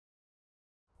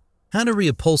How to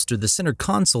reupholster the center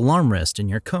console armrest in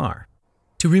your car.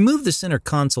 To remove the center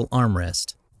console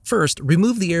armrest, first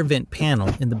remove the air vent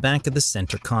panel in the back of the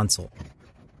center console.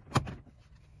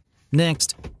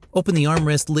 Next, open the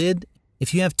armrest lid.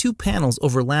 If you have two panels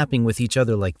overlapping with each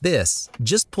other like this,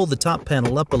 just pull the top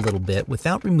panel up a little bit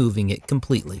without removing it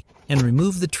completely, and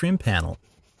remove the trim panel.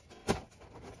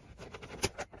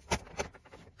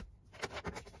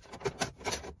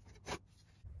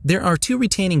 There are two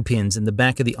retaining pins in the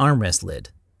back of the armrest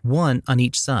lid, one on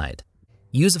each side.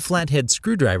 Use a flathead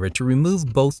screwdriver to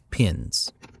remove both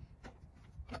pins.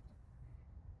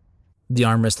 The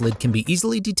armrest lid can be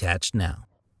easily detached now.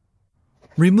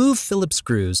 Remove Phillips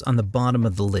screws on the bottom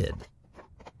of the lid.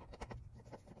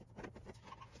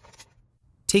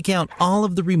 Take out all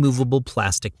of the removable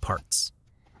plastic parts.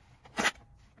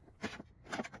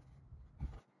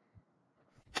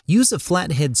 Use a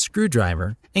flathead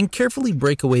screwdriver and carefully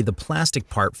break away the plastic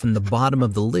part from the bottom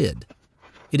of the lid.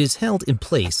 It is held in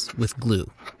place with glue.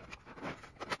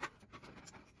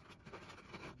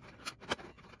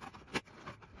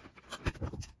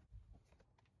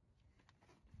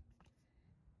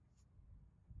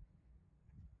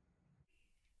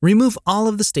 Remove all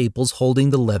of the staples holding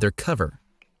the leather cover.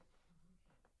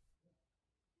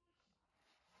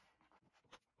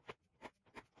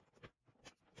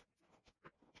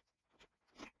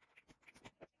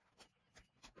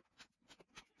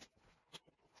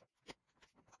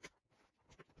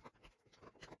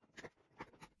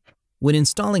 When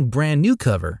installing brand new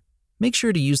cover, make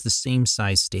sure to use the same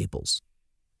size staples.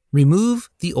 Remove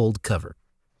the old cover.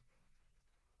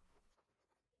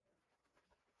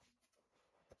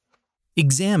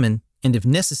 Examine, and if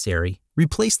necessary,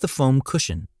 replace the foam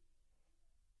cushion.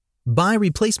 Buy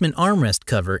replacement armrest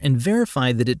cover and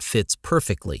verify that it fits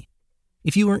perfectly.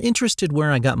 If you are interested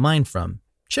where I got mine from,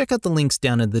 check out the links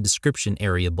down in the description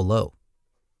area below.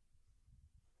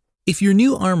 If your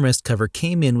new armrest cover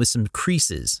came in with some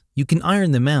creases, you can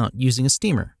iron them out using a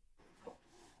steamer.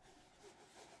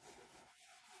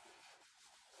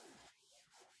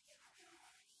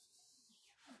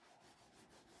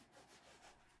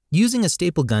 Using a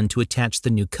staple gun to attach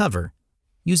the new cover,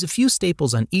 use a few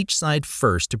staples on each side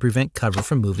first to prevent cover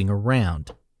from moving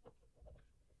around.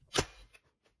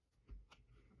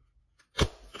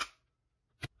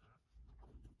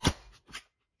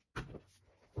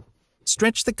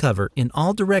 Stretch the cover in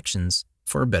all directions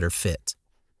for a better fit.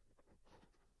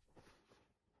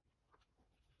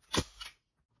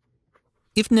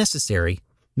 If necessary,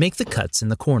 make the cuts in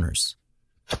the corners.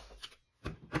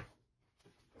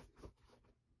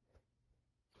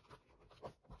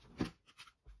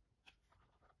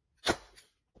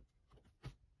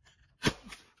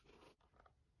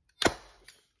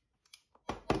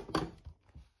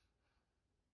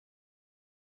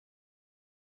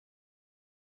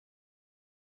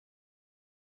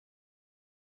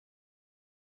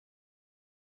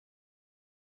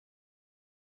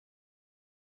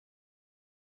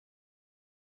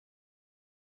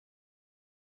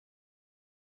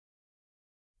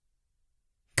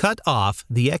 Cut off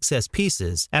the excess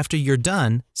pieces after you're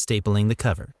done stapling the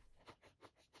cover.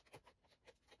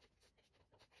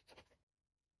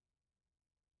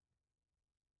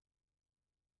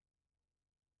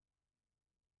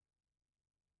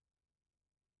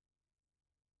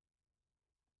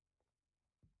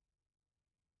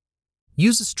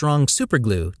 Use a strong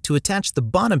superglue to attach the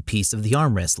bottom piece of the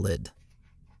armrest lid.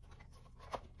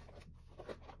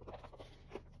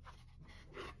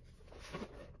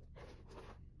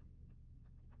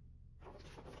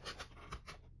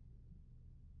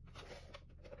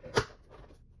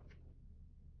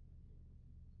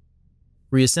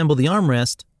 Reassemble the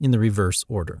armrest in the reverse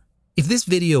order. If this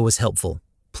video was helpful,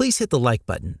 please hit the like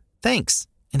button. Thanks,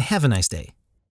 and have a nice day.